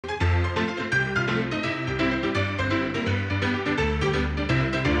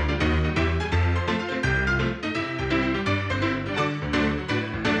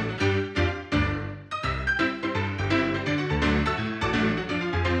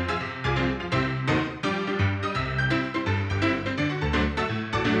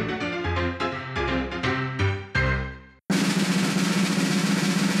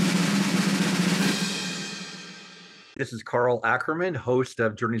This is Carl Ackerman, host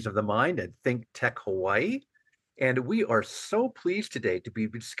of Journeys of the Mind at ThinkTech Hawaii. And we are so pleased today to be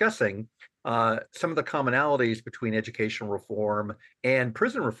discussing some of the commonalities between educational reform and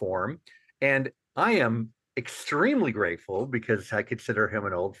prison reform. And I am extremely grateful, because I consider him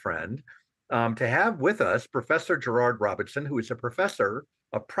an old friend, to have with us Professor Gerard Robinson, who is a professor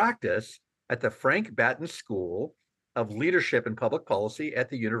of practice at the Frank Batten School of Leadership and Public Policy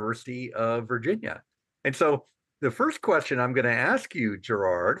at the University of Virginia. And so the first question I'm going to ask you,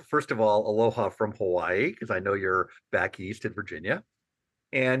 Gerard, first of all, aloha from Hawaii, because I know you're back east in Virginia.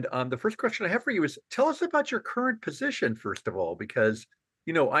 And the first question I have for you is, tell us about your current position, first of all, because,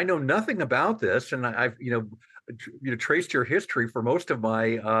 I know nothing about this, and I've, traced your history for most of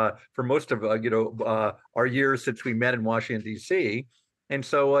our years since we met in Washington, D.C. And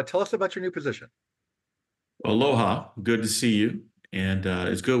so tell us about your new position. Aloha, good to see you. And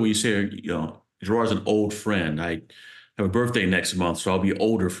it's good when you say, Gerard's an old friend. I have a birthday next month, so I'll be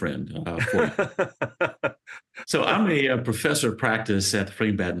older friend for you. So I'm a professor of practice at the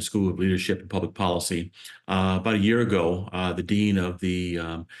Frank Batten School of Leadership and Public Policy. About a year ago, the dean of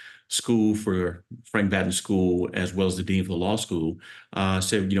the school for Frank Batten School, as well as the dean for the law school,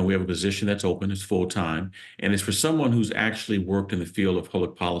 said, we have a position that's open, it's full time, and it's for someone who's actually worked in the field of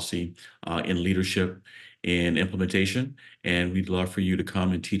public policy, in leadership, in implementation. And we'd love for you to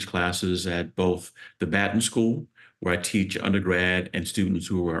come and teach classes at both the Batten School, where I teach undergrad and students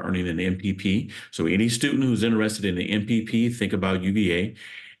who are earning an MPP. So any student who's interested in the MPP, think about UVA.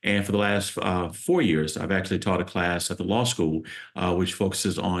 And for the last 4 years, I've actually taught a class at the law school, which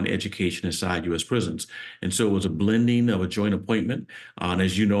focuses on education inside U.S. prisons. And so it was a blending of a joint appointment. And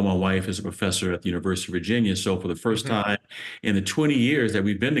as you know, my wife is a professor at the University of Virginia. So for the first time in the 20 years that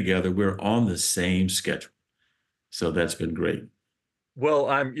we've been together, we're on the same schedule. So that's been great. Well,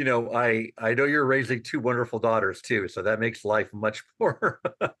 I know you're raising two wonderful daughters too, so that makes life much more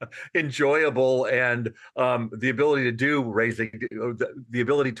enjoyable. And the ability to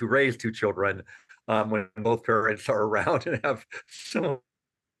ability to raise two children when both parents are around and have similar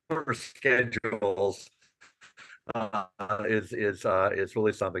schedules is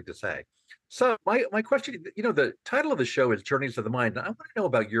really something to say. So my question, the title of the show is Journeys of the Mind. And I want to know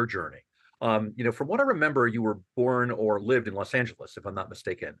about your journey. From what I remember, you were born or lived in Los Angeles, if I'm not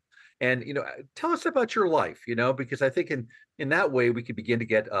mistaken. And, tell us about your life, because I think in that way we could begin to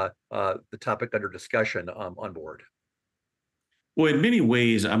get the topic under discussion on board. Well, in many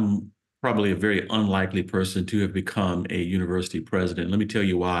ways, I'm probably a very unlikely person to have become a university president. Let me tell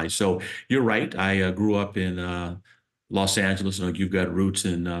you why. So you're right. I grew up in Los Angeles, and you've got roots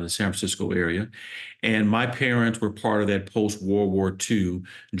in the San Francisco area. And my parents were part of that post-World War II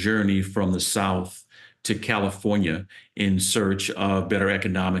journey from the South to California in search of better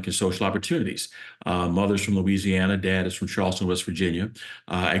economic and social opportunities. Mother's from Louisiana, dad is from Charleston, West Virginia.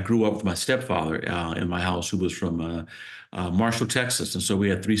 I grew up with my stepfather in my house, who was from Marshall, Texas. And so we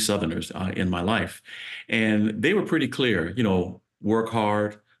had three Southerners in my life. And they were pretty clear, work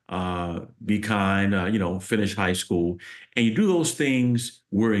hard, be kind, finish high school, and you do those things,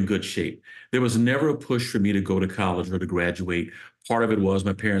 we're in good shape. There was never a push for me to go to college or to graduate. Part of it was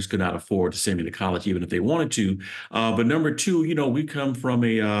my parents could not afford to send me to college, even if they wanted to. But number two, we come from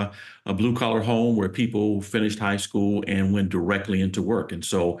a blue collar home where people finished high school and went directly into work. And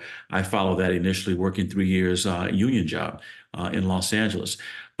so I followed that initially, working 3 years union job in Los Angeles.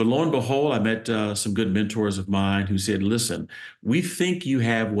 But lo and behold, I met some good mentors of mine who said, listen, we think you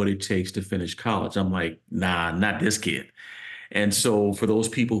have what it takes to finish college. I'm like, nah, not this kid. And so for those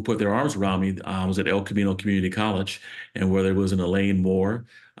people who put their arms around me, I was at El Camino Community College, and whether it was an Elaine Moore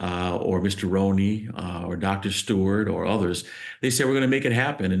or Mr. Roney or Dr. Stewart or others, they said, we're going to make it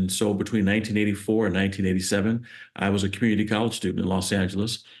happen. And so between 1984 and 1987, I was a community college student in Los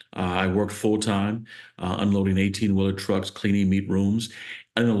Angeles. I worked full-time, unloading 18-wheeler trucks, cleaning meat rooms,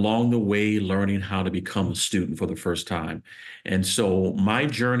 and along the way, learning how to become a student for the first time. And so my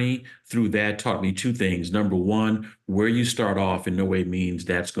journey through that taught me two things. Number one, where you start off in no way means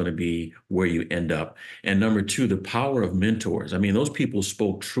that's going to be where you end up. And number two, the power of mentors. I mean, those people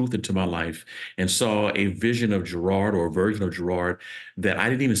spoke truth into my life and saw a vision of Gerard, or a version of Gerard, that I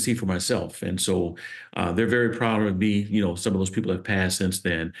didn't even see for myself. And so they're very proud of me. Some of those people have passed since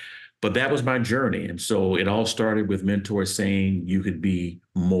then. But that was my journey. And so it all started with mentors saying you could be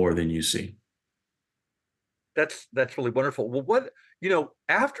more than you see. That's really wonderful. Well,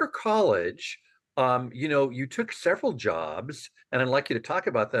 after college, you took several jobs, and I'd like you to talk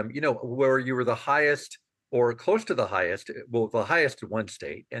about them, where you were the highest or close to the highest, well, the highest in one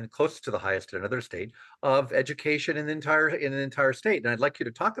state and close to the highest in another state of education in the entire state. And I'd like you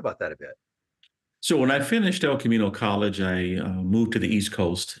to talk about that a bit. So when I finished El Camino College, I moved to the East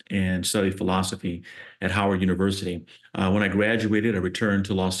Coast and studied philosophy at Howard University. When I graduated, I returned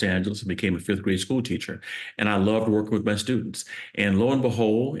to Los Angeles and became a fifth grade school teacher. And I loved working with my students. And lo and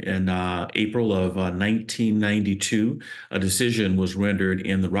behold, in April of 1992, a decision was rendered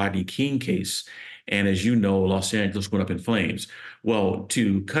in the Rodney King case. And as you know, Los Angeles went up in flames. Well,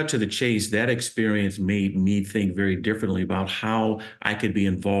 to cut to the chase, that experience made me think very differently about how I could be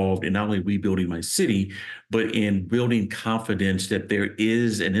involved in not only rebuilding my city, but in building confidence that there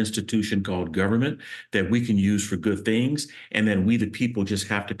is an institution called government that we can use for good things. And then we, the people, just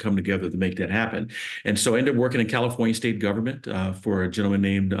have to come together to make that happen. And so I ended up working in California state government for a gentleman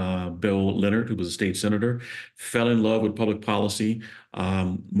named Bill Leonard, who was a state senator, fell in love with public policy,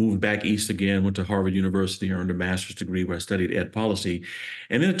 moved back east again, went to Harvard University, earned a master's degree where I studied ed policy.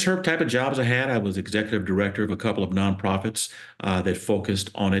 And then the type of jobs I had, I was executive director of a couple of nonprofits that focused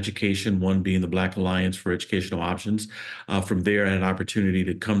on education, one being the Black Alliance for Educational Options. From there, I had an opportunity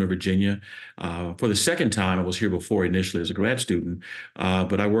to come to Virginia. For the second time, I was here before initially as a grad student,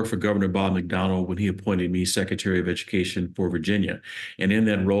 but I worked for Governor Bob McDonnell when he appointed me Secretary of Education for Virginia. And in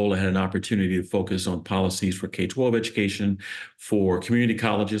that role, I had an opportunity to focus on policies for K-12 education, for community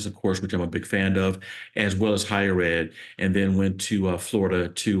colleges, of course, which I'm a big fan of, as well as higher ed, and then went to Florida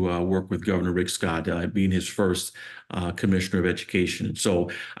to work with Governor Rick Scott, being his first commissioner of education. And so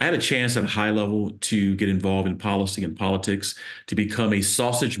I had a chance at a high level to get involved in policy and politics, to become a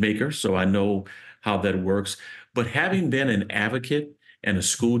sausage maker. So I know how that works. But having been an advocate and a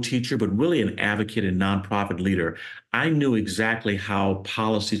school teacher, but really an advocate and nonprofit leader, I knew exactly how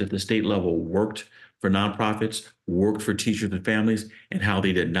policies at the state level worked for nonprofits, worked for teachers and families, and how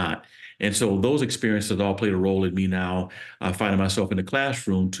they did not. And so those experiences all played a role in me now finding myself in the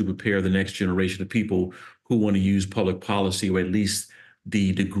classroom to prepare the next generation of people who want to use public policy, or at least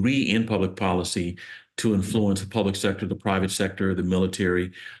the degree in public policy, to influence the public sector, the private sector, the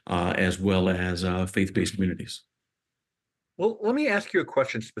military, as well as faith-based communities. Well, let me ask you a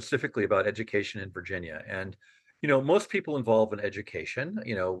question specifically about education in Virginia. And, most people involved in education,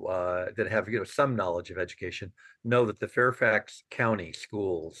 that have, some knowledge of education know that the Fairfax County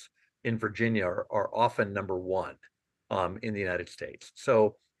schools in Virginia are often number one in the United States.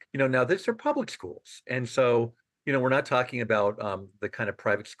 So, now these are public schools. And so, we're not talking about the kind of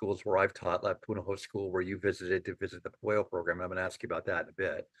private schools where I've taught, like Punahou School, where you visited to visit the Pueo program. I'm going to ask you about that in a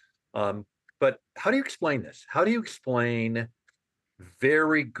bit. But how do you explain this? How do you explain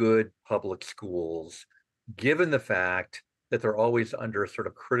very good public schools, given the fact that they're always under sort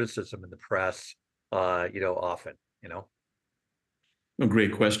of criticism in the press, often, A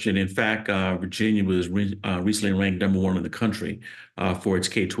great question. In fact, Virginia was recently ranked #1 in the country for its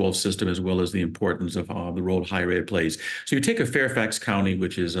K-12 system, as well as the importance of the role higher ed plays. So you take a Fairfax County,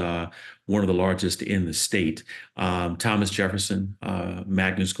 which is one of the largest in the state. Thomas Jefferson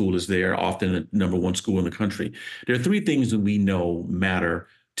Magnet School is there, often the #1 school in the country. There are three things that we know matter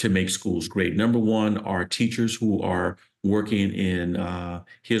to make schools great. Number one are teachers who are working in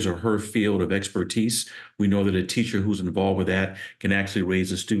his or her field of expertise. We know that a teacher who's involved with that can actually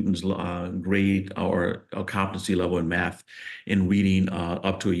raise a student's grade or a competency level in math, in reading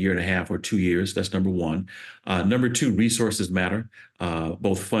up to a year and a half or 2 years. That's number one. Number two, resources matter,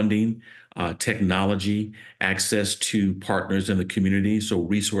 both funding, technology, access to partners in the community. So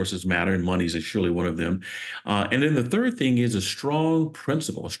resources matter, and money is surely one of them. And then the third thing is a strong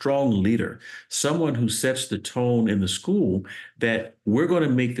principal, a strong leader, someone who sets the tone in the school that we're going to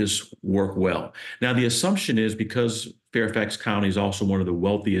make this work well. Now, the assumption is, because Fairfax County is also one of the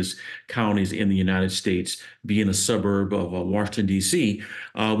wealthiest counties in the United States, being a suburb of Washington, D.C.,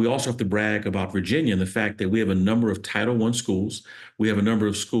 we also have to brag about Virginia and the fact that we have a number of Title I schools. We have a number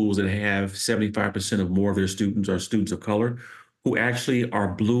of schools that have 75% of more of their students are students of color, who actually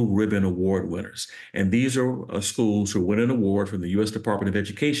are Blue Ribbon Award winners. And these are schools who win an award from the U.S. Department of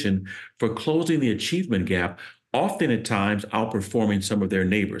Education for closing the achievement gap, often at times outperforming some of their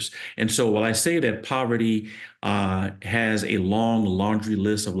neighbors. And so while I say that poverty has a long laundry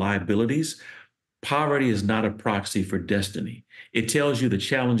list of liabilities, poverty is not a proxy for destiny. It tells you the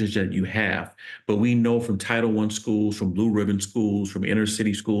challenges that you have. But we know from Title I schools, from Blue Ribbon schools, from inner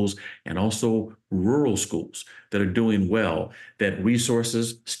city schools, and also rural schools that are doing well, that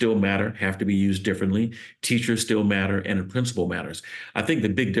resources still matter, have to be used differently. Teachers still matter, and a principal matters. I think the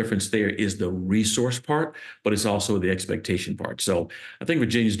big difference there is the resource part, but it's also the expectation part. So I think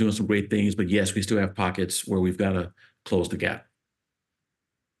Virginia's doing some great things, but yes, we still have pockets where we've got to close the gap.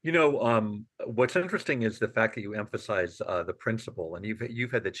 What's interesting is the fact that you emphasize the principle, and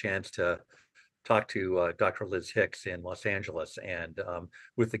you've had the chance to talked to Dr. Liz Hicks in Los Angeles, and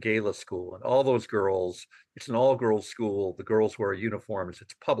with the Gala School and all those girls. It's an all-girls school. The girls wear uniforms.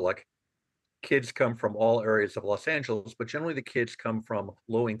 It's public. Kids come from all areas of Los Angeles, but generally the kids come from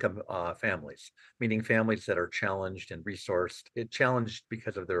low-income families, meaning families that are challenged and resourced, challenged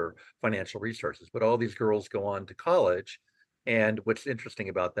because of their financial resources. But all these girls go on to college, and what's interesting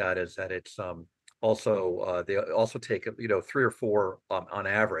about that is that it's also they also take 3 or 4 on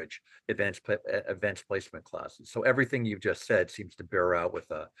average advanced placement classes. So everything you've just said seems to bear out with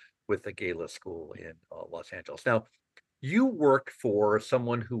the Gala School in Los Angeles. Now, you worked for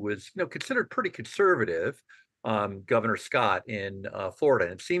someone who was, considered pretty conservative, Governor Scott in Florida.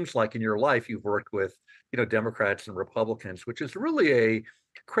 And it seems like in your life you've worked with, Democrats and Republicans, which is really a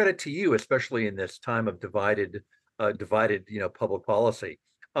credit to you, especially in this time of divided, public policy.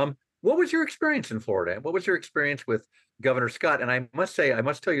 What was your experience in Florida? And what was your experience with Governor Scott? And I must say, I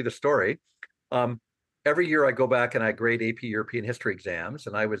must tell you the story. Every year I go back and I grade AP European history exams,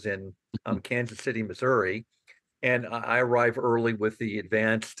 and I was in Kansas City, Missouri. And I arrive early with the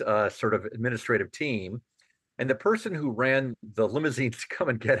advanced sort of administrative team. And the person who ran the limousines to come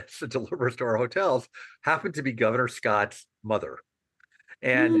and get us and deliver us to our hotels happened to be Governor Scott's mother.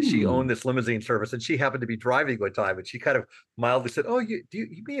 And she owned Mm. this limousine service, and she happened to be driving one time. And she kind of mildly said, "Oh, you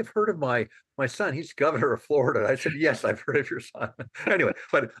may have heard of my son. He's governor of Florida." And I said, "Yes, I've heard of your son." Anyway,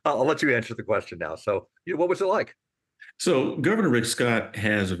 but I'll let you answer the question now. So, what was it like? So Governor Rick Scott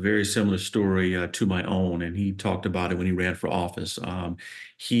has a very similar story to my own, and he talked about it when he ran for office.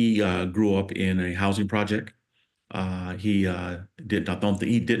 He grew up in a housing project. He did not don't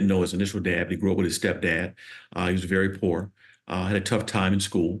think he didn't know his initial dad, but he grew up with his stepdad. He was very poor, had a tough time in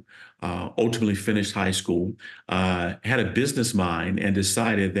school. Ultimately finished high school, had a business mind, and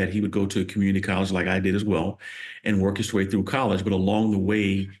decided that he would go to a community college like I did as well, and work his way through college. But along the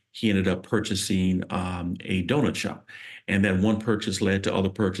way, he ended up purchasing a donut shop. And that one purchase led to other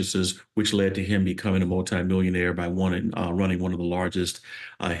purchases, which led to him becoming a multimillionaire by running one of the largest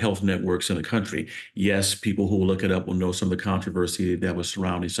health networks in the country. Yes, people who will look it up will know some of the controversy that was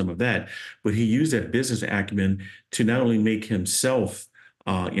surrounding some of that. But he used that business acumen to not only make himself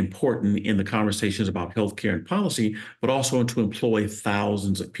important in the conversations about healthcare and policy, but also to employ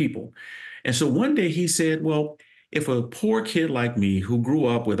thousands of people. And so one day he said, well, if a poor kid like me who grew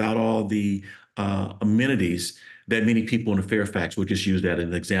up without all the amenities that many people in Fairfax would just use that as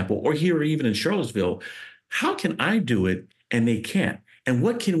an example, or here or even in Charlottesville, how can I do it and they can't? And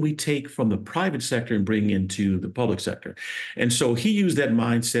what can we take from the private sector and bring into the public sector? And so he used that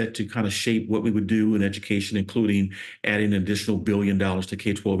mindset to kind of shape what we would do in education, including adding an additional $1 billion to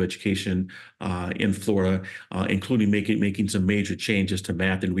K-12 education in Florida, including making some major changes to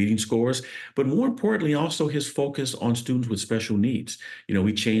math and reading scores. But more importantly, also his focus on students with special needs.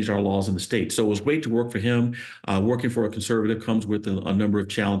 We changed our laws in the state. So it was great to work for him. Working for a conservative comes with a number of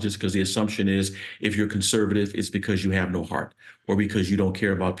challenges because the assumption is if you're conservative, it's because you have no heart or because you don't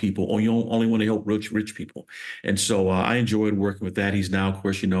care about people or you only want to help rich people. And so I enjoyed working with that. He's now, of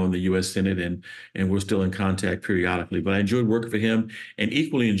course, in the U.S. Senate, and we're still in contact periodically. But I enjoyed working for him and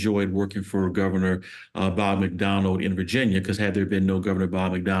equally enjoyed working for Governor Bob McDonnell in Virginia, because had there been no Governor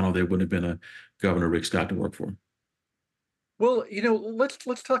Bob McDonnell, there wouldn't have been a Governor Rick Scott to work for. Well,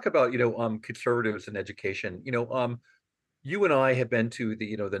 let's talk about, conservatives in education. You and I have been to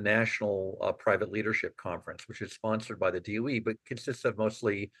the National Private Leadership Conference, which is sponsored by the DOE, but consists of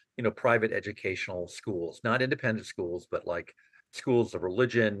mostly, private educational schools, not independent schools, but like schools of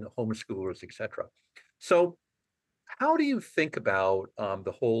religion, homeschoolers, etc. So how do you think about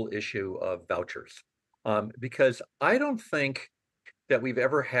the whole issue of vouchers? Because I don't think that we've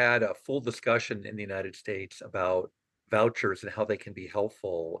ever had a full discussion in the United States about vouchers and how they can be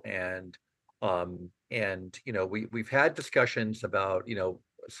helpful. And we've had discussions about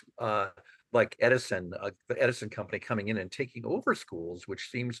like Edison, the Edison company coming in and taking over schools, which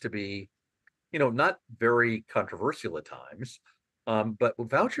seems to be not very controversial at times. But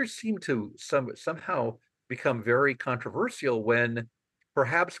vouchers seem to somehow become very controversial when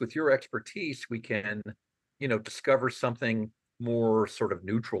perhaps with your expertise we can discover something more sort of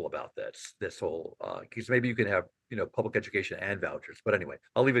neutral about this whole because maybe you can have public education and vouchers. But anyway,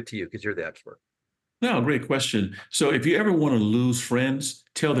 I'll leave it to you because you're the expert. No, great question. So if you ever want to lose friends,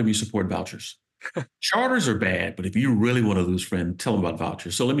 tell them you support vouchers. Charters are bad, but if you really want to lose friends, tell them about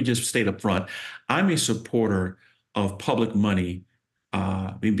vouchers. So let me just state up front, I'm a supporter of public money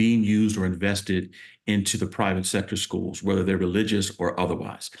being used or invested into the private sector schools, whether they're religious or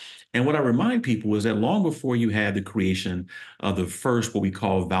otherwise. And what I remind people is that long before you had the creation of the first, what we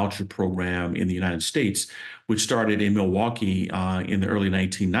call voucher program in the United States, which started in Milwaukee in the early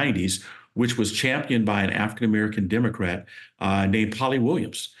 1990s, which was championed by an African-American Democrat named Polly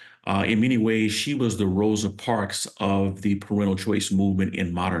Williams. In many ways, she was the Rosa Parks of the parental choice movement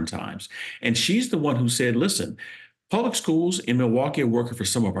in modern times. And she's the one who said, listen, public schools in Milwaukee are working for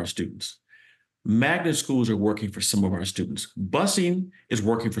some of our students. Magnet schools are working for some of our students. Busing is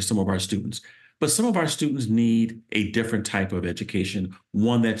working for some of our students. But some of our students need a different type of education,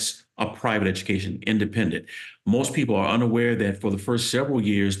 one that's a private education, independent. Most people are unaware that for the first several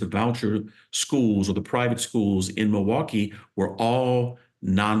years, the voucher schools or the private schools in Milwaukee were all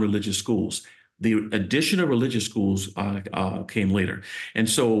non-religious schools. The addition of religious schools came later. And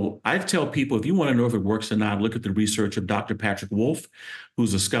so I tell people, if you want to know if it works or not, look at the research of Dr. Patrick Wolf,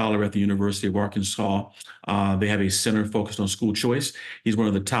 who's a scholar at the University of Arkansas. They have a center focused on school choice. He's one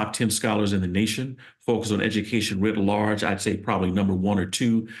of the top 10 scholars in the nation, focused on education writ large. I'd say probably number one or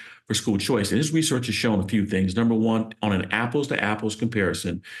two for school choice. And his research has shown a few things. Number one, on an apples to apples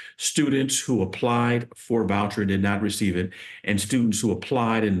comparison, students who applied for a voucher and did not receive it, and students who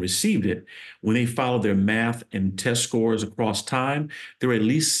applied and received it, when they followed their math and test scores across time, there were at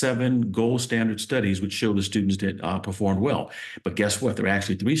least 7 gold standard studies which show the students that performed well. But guess what? There are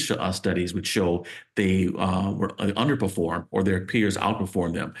actually 3 studies which show they were underperformed or their peers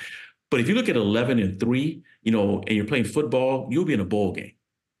outperformed them. But if you look at 11 and 3, and you're playing football, you'll be in a bowl game.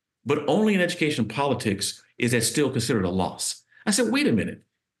 But only in education politics is that still considered a loss. I said, wait a minute,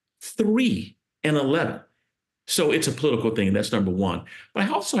 3 and 11. So it's a political thing. That's number one. But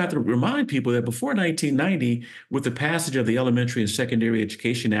I also have to remind people that before 1990, with the passage of the Elementary and Secondary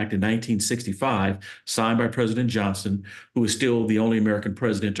Education Act in 1965, signed by President Johnson, who is still the only American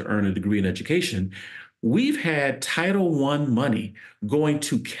president to earn a degree in education, we've had Title I money going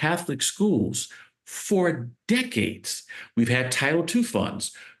to Catholic schools for decades. We've had Title II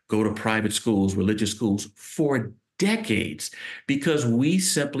funds go to private schools, religious schools for decades, because we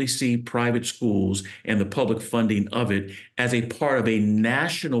simply see private schools and the public funding of it as a part of a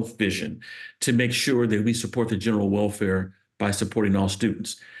national vision to make sure that we support the general welfare by supporting all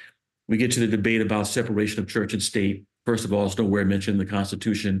students. We get to the debate about separation of church and state. First of all, it's nowhere mentioned in the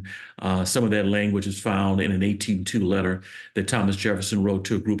Constitution. Some of that language is found in an 1802 letter that Thomas Jefferson wrote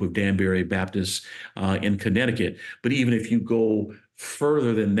to a group of Danbury Baptists in Connecticut. But even if you go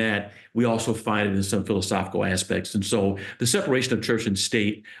further than that, we also find it in some philosophical aspects. And so the separation of church and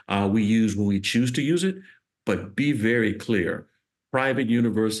state we use when we choose to use it, but be very clear. Private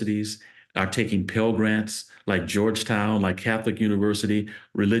universities are taking Pell Grants like Georgetown, like Catholic University.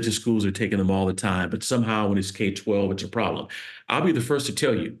 Religious schools are taking them all the time, but somehow when it's K-12, it's a problem. I'll be the first to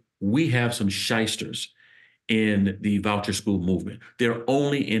tell you, we have some shysters in the voucher school movement. They're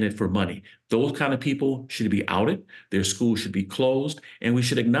only in it for money. Those kind of people should be outed. Their schools should be closed, and we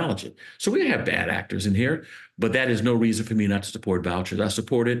should acknowledge it. So we have bad actors in here, but that is no reason for me not to support vouchers. I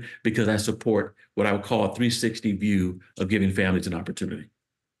support it because I support what I would call a 360 view of giving families an opportunity.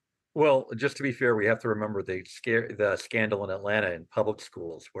 Well, just to be fair, we have to remember the scandal in Atlanta in public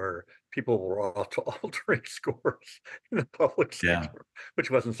schools where people were altering scores in the public sector, which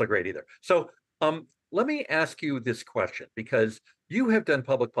wasn't so great either. So let me ask you this question, because you have done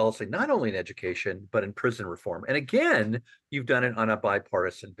public policy not only in education, but in prison reform. And again, you've done it on a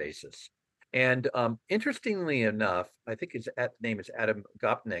bipartisan basis. And interestingly enough, I think his name is Adam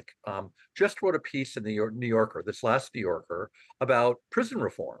Gopnik, just wrote a piece in the New Yorker, this last New Yorker, about prison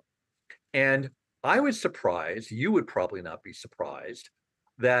reform. And I was surprised, you would probably not be surprised,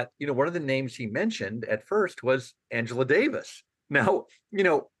 that one of the names he mentioned at first was Angela Davis. Now,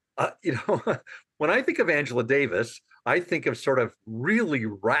 when I think of Angela Davis, I think of sort of really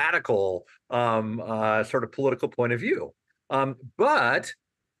radical sort of political point of view. But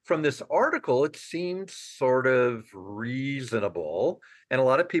from this article, it seemed sort of reasonable. And a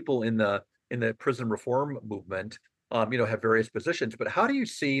lot of people in the prison reform movement have various positions. But how do you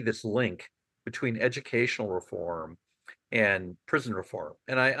see this link between educational reform and prison reform?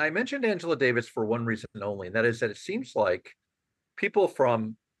 And I mentioned Angela Davis for one reason only, and that is that it seems like people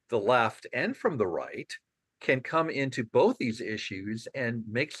from the left and from the right can come into both these issues and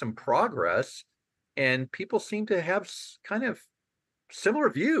make some progress. And people seem to have kind of similar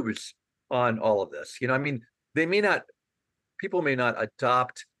views on all of this. People may not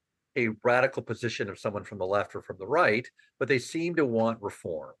adopt a radical position of someone from the left or from the right, but they seem to want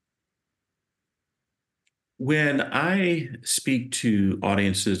reform. When I speak to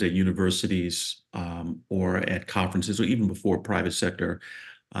audiences at universities or at conferences or even before private sector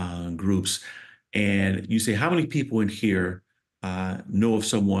groups, and you say, how many people in here know of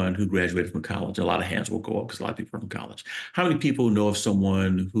someone who graduated from college? A lot of hands will go up because a lot of people are from college. How many people know of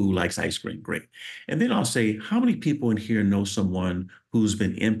someone who likes ice cream? Great. And then I'll say, how many people in here know someone who's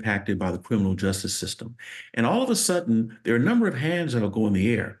been impacted by the criminal justice system? And all of a sudden, there are a number of hands that'll go in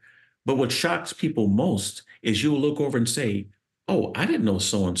the air. But what shocks people most is you'll look over and say, oh, I didn't know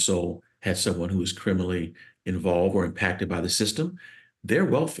so-and-so had someone who was criminally involved or impacted by the system. They're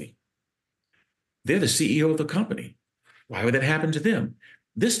wealthy. They're the CEO of the company. Why would that happen to them?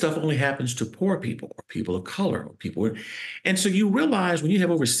 This stuff only happens to poor people or people of color or people. And so you realize when you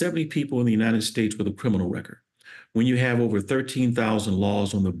have over 70 people in the United States with a criminal record, when you have over 13,000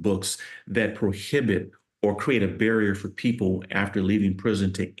 laws on the books that prohibit or create a barrier for people after leaving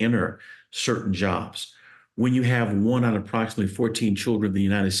prison to enter certain jobs, when you have one out of approximately 14 children in the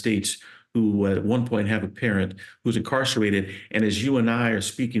United States who at one point have a parent who's incarcerated. And as you and I are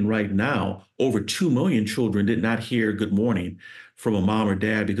speaking right now, over 2 million children did not hear good morning from a mom or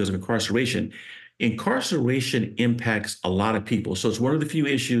dad because of incarceration. Incarceration impacts a lot of people. So it's one of the few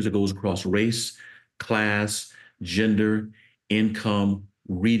issues that goes across race, class, gender, income,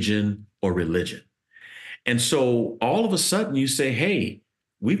 region, or religion. And so all of a sudden you say, hey,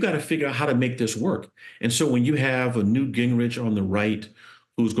 we've got to figure out how to make this work. And so when you have a Newt Gingrich on the right,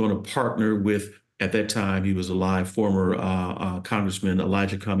 who's going to partner with, at that time, he was alive, former Congressman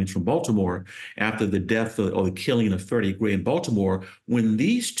Elijah Cummings from Baltimore, after the death or the killing of Freddie Gray in Baltimore, when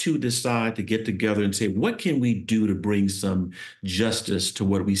these two decide to get together and say, what can we do to bring some justice to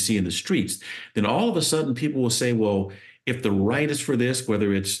what we see in the streets? Then all of a sudden people will say, well, if the right is for this,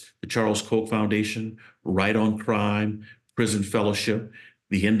 whether it's the Charles Koch Foundation, Right on Crime, Prison Fellowship,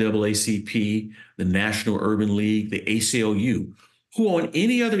 the NAACP, the National Urban League, the ACLU, who on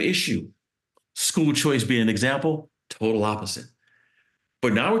any other issue, school choice being an example, total opposite.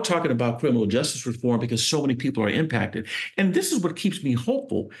 But now we're talking about criminal justice reform because so many people are impacted. And this is what keeps me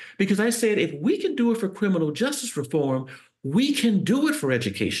hopeful, because I said, if we can do it for criminal justice reform, we can do it for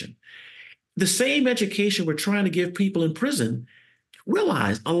education. The same education we're trying to give people in prison,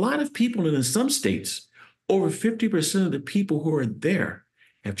 realize a lot of people in some states, over 50% of the people who are there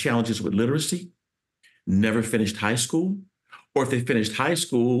have challenges with literacy, never finished high school, or if they finished high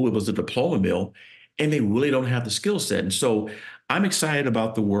school, it was a diploma mill, and they really don't have the skill set. And so I'm excited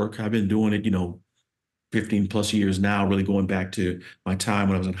about the work. I've been doing it, 15 plus years now, really going back to my time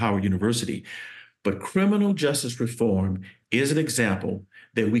when I was at Howard University. But criminal justice reform is an example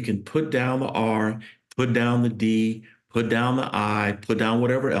that we can put down the R, put down the D, put down the I, put down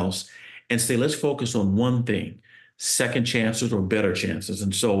whatever else, and say, let's focus on one thing: second chances or better chances.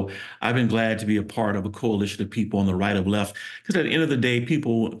 And so I've been glad to be a part of a coalition of people on the right of left, because at the end of the day,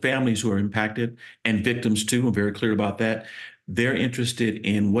 families who are impacted and victims too, I'm very clear about that. They're interested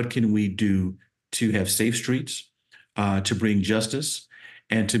in what can we do to have safe streets, to bring justice,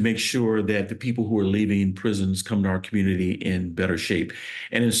 and to make sure that the people who are leaving prisons come to our community in better shape.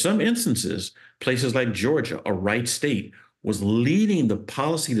 And in some instances, places like Georgia, a right state, was leading the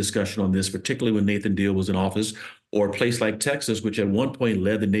policy discussion on this, particularly when Nathan Deal was in office, or a place like Texas, which at one point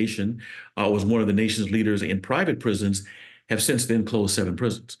led the nation, was one of the nation's leaders in private prisons, have since then closed 7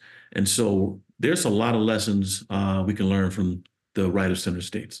 prisons. And so there's a lot of lessons we can learn from the right of center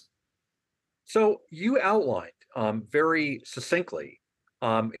states. So you outlined very succinctly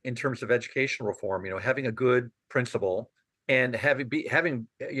in terms of educational reform, having a good principal and having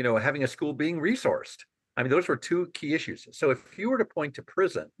a school being resourced. I mean, those were 2 key issues. So if you were to point to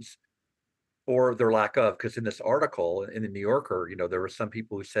prisons, or their lack of, because in this article in the New Yorker, there were some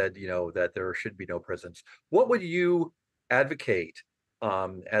people who said, that there should be no prisons. What would you advocate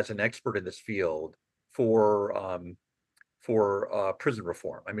as an expert in this field for prison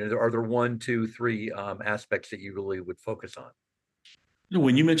reform? I mean, are there 1, 2, 3 aspects that you really would focus on?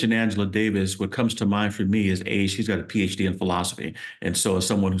 When you mention Angela Davis, what comes to mind for me is she's got a PhD in philosophy. And so as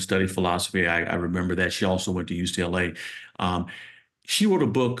someone who studied philosophy, I remember that. She also went to UCLA. She wrote a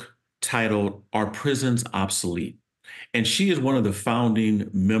book titled "Are Prisons Obsolete?" And she is one of the founding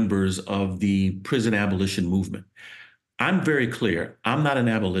members of the prison abolition movement. I'm very clear. I'm not an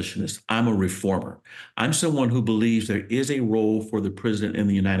abolitionist. I'm a reformer. I'm someone who believes there is a role for the prison in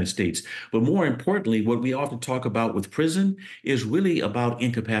the United States. But more importantly, what we often talk about with prison is really about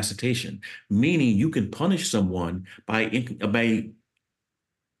incapacitation, meaning you can punish someone by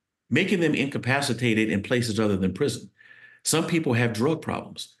making them incapacitated in places other than prison. Some people have drug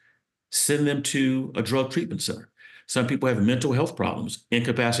problems. Send them to a drug treatment center. Some people have mental health problems.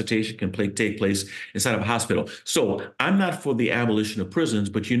 Incapacitation can take place inside of a hospital. So I'm not for the abolition of prisons,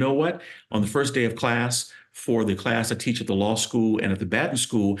 but you know what? On the first day of class, for the class I teach at the law school and at the Batten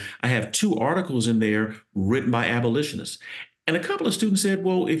School, I have 2 articles in there written by abolitionists. And a couple of students said,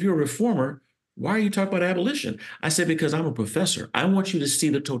 well, if you're a reformer, why are you talking about abolition? I said, because I'm a professor. I want you to see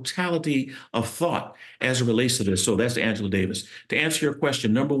the totality of thought as it relates to this. So that's Angela Davis. To answer your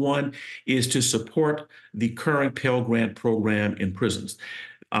question, number one is to support the current Pell Grant program in prisons.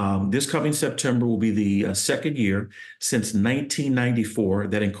 This coming September will be the second year since 1994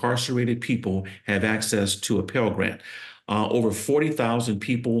 that incarcerated people have access to a Pell Grant. Over 40,000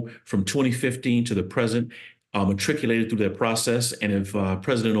 people from 2015 to the present matriculated through that process. And if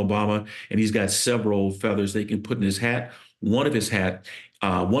President Obama, and he's got several feathers they can put in his hat, one of his hat,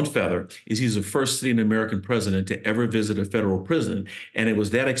 one feather is he's the first sitting American president to ever visit a federal prison. And it was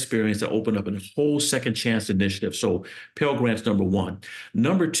that experience that opened up a whole second chance initiative. So Pell Grants, number one.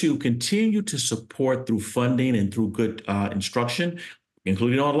 Number two, continue to support through funding and through good instruction,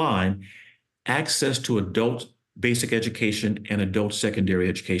 including online, access to adult basic education and adult secondary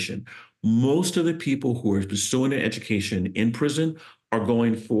education. Most of the people who are pursuing an education in prison are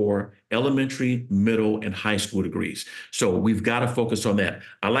going for elementary, middle, and high school degrees. So we've got to focus on that.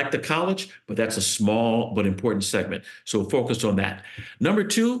 I like the college, but that's a small but important segment. So focus on that. Number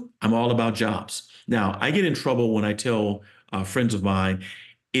two, I'm all about jobs. Now, I get in trouble when I tell friends of mine,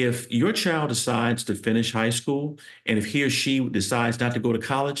 if your child decides to finish high school and if he or she decides not to go to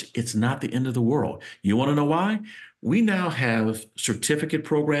college, it's not the end of the world. You want to know why? We now have certificate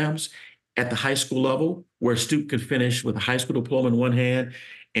programs at the high school level where a student can finish with a high school diploma in one hand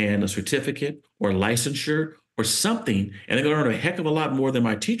and a certificate or licensure or something, and they're going to earn a heck of a lot more than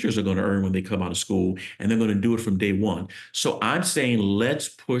my teachers are going to earn when they come out of school, and they're going to do it from day one. So I'm saying let's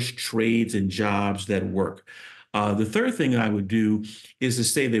push trades and jobs that work. The third thing I would do is to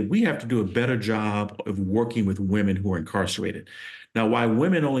say that we have to do a better job of working with women who are incarcerated. Now, while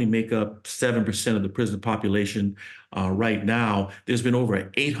women only make up 7% of the prison population right now, there's been over an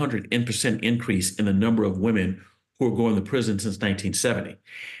 800% increase in the number of women who are going to prison since 1970.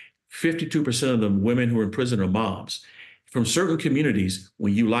 52% of the women who are in prison are moms. From certain communities,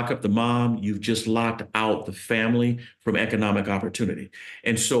 when you lock up the mom, you've just locked out the family from economic opportunity.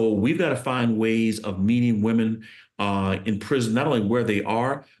 And so we've got to find ways of meeting women in prison, not only where they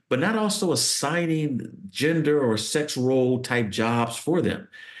are, but not also assigning gender or sex role type jobs for them.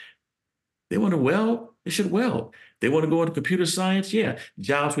 They want to weld, they should weld. They want to go into computer science, yeah,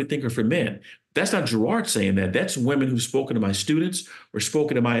 jobs we think are for men. That's not Gerard saying that. That's women who've spoken to my students or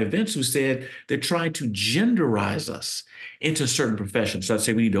spoken to my events who said they're trying to genderize us into certain professions. So I'd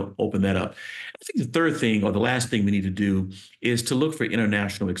say we need to open that up. I think the third thing or the last thing we need to do is to look for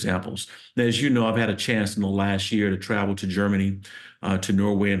international examples. Now, as you know, I've had a chance in the last year to travel to Germany, to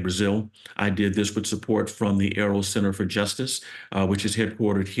Norway and Brazil. I did this with support from the Arrow Center for Justice, which is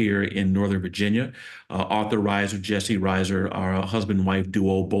headquartered here in Northern Virginia. Arthur Reiser, Jesse Reiser, our husband and wife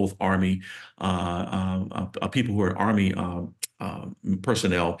duo, both Army people who are Army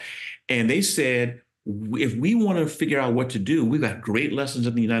personnel. And they said, if we want to figure out what to do, we've got great lessons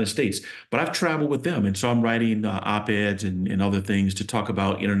in the United States, but I've traveled with them. And so I'm writing op-eds and other things to talk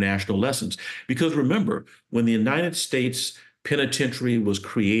about international lessons. Because remember, when the United States penitentiary was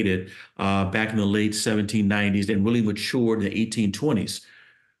created back in the late 1790s and really matured in the 1820s,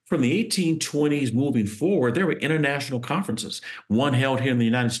 from the 1820s moving forward, there were international conferences, one held here in the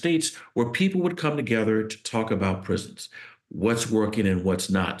United States, where people would come together to talk about prisons, what's working and what's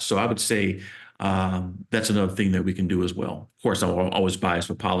not. So I would say that's another thing that we can do as well. Of course, I'm always biased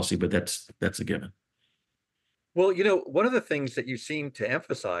for policy, but that's a given. Well, one of the things that you seem to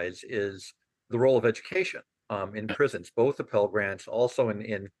emphasize is the role of education in prisons, both the Pell Grants, also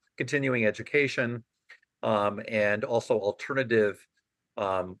in continuing education, and also alternative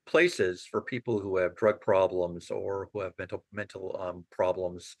places for people who have drug problems or who have mental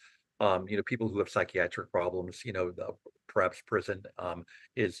problems. People who have psychiatric problems. Perhaps prison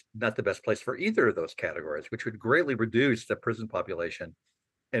is not the best place for either of those categories, which would greatly reduce the prison population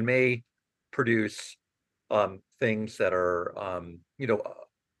and may produce things that are,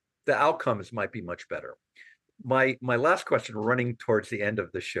 the outcomes might be much better. My last question, running towards the end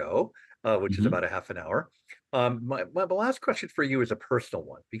of the show, which is about a half an hour. My last question for you is a personal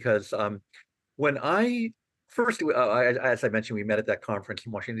one, because when I first, as I mentioned, we met at that conference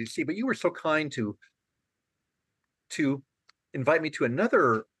in Washington, D.C., but you were so kind to invite me to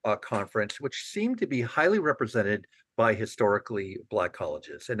another conference, which seemed to be highly represented by historically Black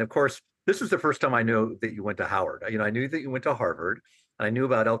colleges. And of course, this was the first time I knew that you went to Howard. I knew that you went to Harvard, and I knew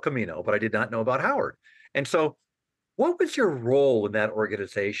about El Camino, but I did not know about Howard. And so what was your role in that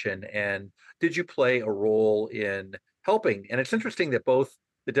organization? And did you play a role in helping? And it's interesting that both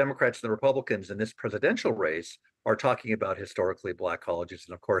the Democrats and the Republicans in this presidential race are talking about historically Black colleges.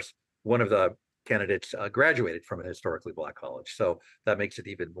 And of course, one of the candidates graduated from a historically Black college. So that makes it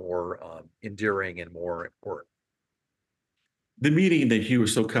even more endearing and more important. The meeting that you were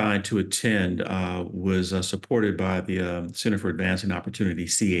so kind to attend was supported by the Center for Advancing Opportunity,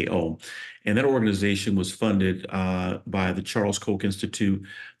 CAO. And that organization was funded by the Charles Koch Institute,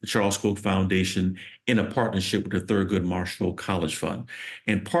 the Charles Koch Foundation, in a partnership with the Thurgood Marshall College Fund.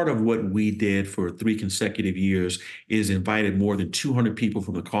 And part of what we did for 3 consecutive years is invited more than 200 people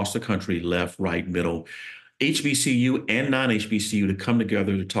from across the country, left, right, middle, HBCU and non-HBCU, to come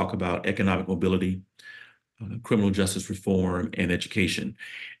together to talk about economic mobility, criminal justice reform, and education.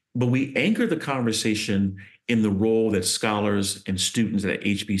 But we anchor the conversation in the role that scholars and students at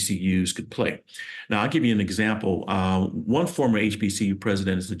HBCUs could play. Now, I'll give you an example. One former HBCU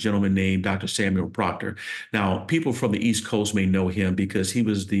president is a gentleman named Dr. Samuel Proctor. Now, people from the East Coast may know him because he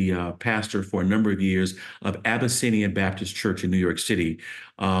was the pastor for a number of years of Abyssinian Baptist Church in New York City,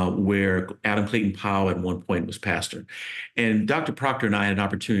 where Adam Clayton Powell at one point was pastor. And Dr. Proctor and I had an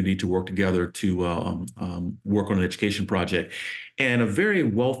opportunity to work together to work on an education project. And a very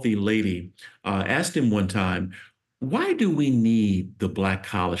wealthy lady asked him one time, why do we need the Black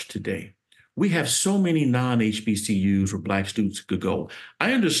college today? We have so many non-HBCUs where Black students could go.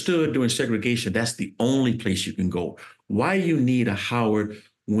 I understood during segregation, that's the only place you can go. Why you need a Howard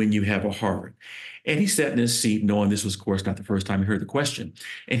when you have a Harvard? And he sat in his seat, knowing this was, of course, not the first time he heard the question.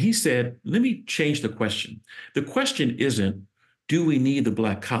 And he said, let me change the question. The question isn't, do we need the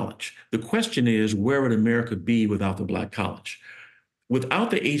Black college? The question is, where would America be without the Black college?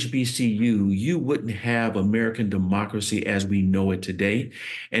 Without the HBCU, you wouldn't have American democracy as we know it today.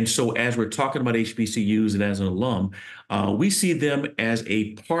 And so as we're talking about HBCUs and as an alum, we see them as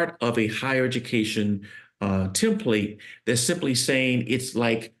a part of a higher education template that's simply saying it's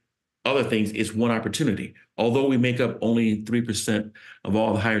like other things, it's one opportunity. Although we make up only 3% of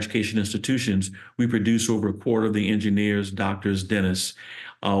all the higher education institutions, we produce over a quarter of the engineers, doctors, dentists,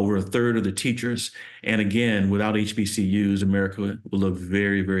 over a third of the teachers. And again, without HBCUs, America will look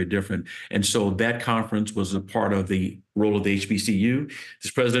very, very different. And so that conference was a part of the role of the HBCU.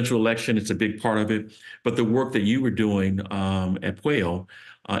 This presidential election, it's a big part of it. But the work that you were doing at Pueo,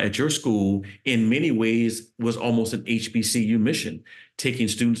 at your school, in many ways was almost an HBCU mission, taking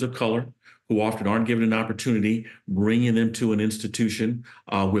students of color who often aren't given an opportunity, bringing them to an institution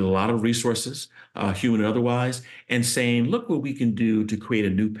with a lot of resources, human and otherwise, and saying, look what we can do to create a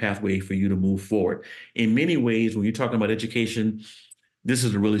new pathway for you to move forward. In many ways, when you're talking about education, this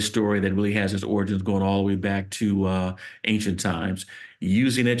is a really story that really has its origins going all the way back to ancient times,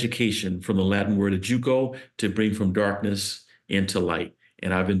 using education from the Latin word educo to bring from darkness into light.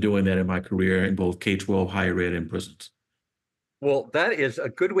 And I've been doing that in my career in both K-12, higher ed, and prisons. Well, that is a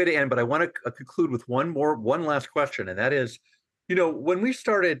good way to end, but I want to conclude with one last question, and that is, when we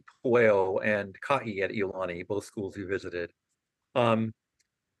started Pueo and Ka'i at Iolani, both schools you visited, the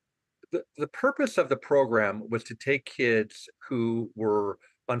purpose of the program was to take kids who were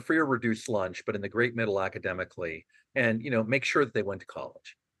on free or reduced lunch, but in the great middle academically, and make sure that they went to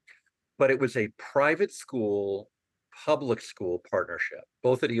college. But it was a private school, public school partnership,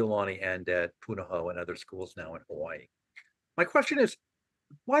 both at Iolani and at Punahou and other schools now in Hawaii. My question is,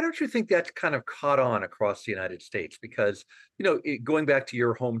 why don't you think that's kind of caught on across the United States? Because, going back to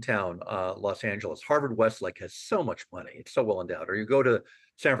your hometown, Los Angeles, Harvard Westlake has so much money. It's so well endowed. Or you go to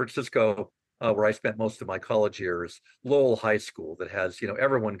San Francisco, where I spent most of my college years, Lowell High School that has,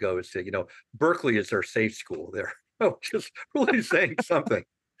 everyone goes to, Berkeley is their safe school there. Just really saying something,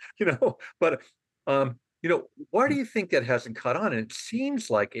 but, why do you think that hasn't caught on? And it seems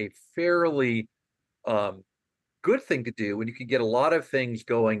like a fairly, good thing to do when you can get a lot of things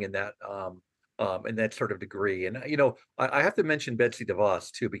going in that sort of degree. And I have to mention Betsy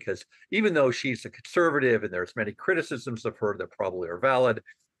DeVos too, because even though she's a conservative and there's many criticisms of her that probably are valid,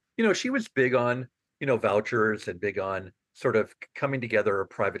 she was big on vouchers and big on sort of coming together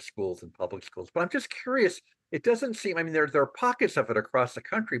of private schools and public schools. But I'm just curious, it doesn't seem, there are pockets of it across the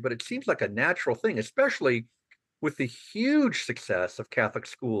country, but it seems like a natural thing, especially with the huge success of Catholic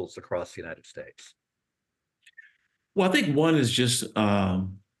schools across the United States. Well, I think one is just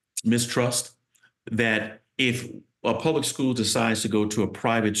mistrust, that if a public school decides to go to a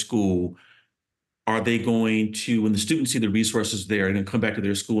private school, are they going to, when the students see the resources there, are going to come back to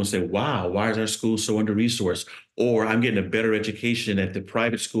their school and say, wow, why is our school so under-resourced? Or I'm getting a better education at the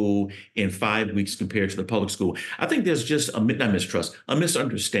private school in 5 weeks compared to the public school. I think there's just not mistrust, a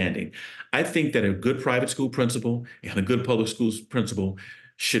misunderstanding. I think that a good private school principal and a good public school principal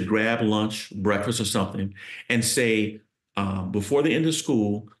should grab lunch, breakfast or something and say, before the end of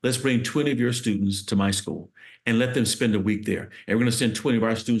school, let's bring 20 of your students to my school and let them spend a week there. And we're going to send 20 of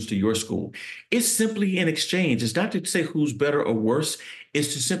our students to your school. It's simply an exchange. It's not to say who's better or worse.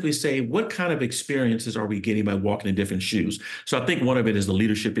 It's to simply say, what kind of experiences are we getting by walking in different shoes? So I think one of it is the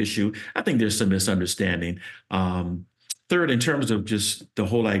leadership issue. I think there's some misunderstanding. Third, in terms of just the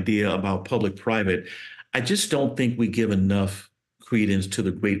whole idea about public-private, I just don't think we give enough credence to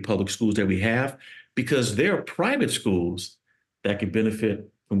the great public schools that we have, because there are private schools that can benefit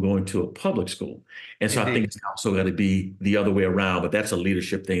from going to a public school. And so I think Indeed. it's also got to be the other way around, but that's a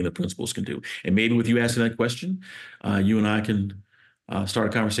leadership thing the principals can do. And maybe with you asking that question, you and I can start a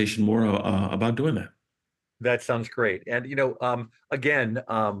conversation more about doing that. That sounds great. And, again,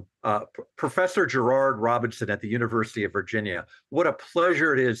 Professor Gerard Robinson at the University of Virginia, what a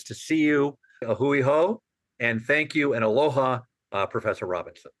pleasure it is to see you. A hui ho, and thank you and aloha, Professor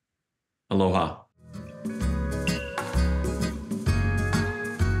Robinson. Aloha.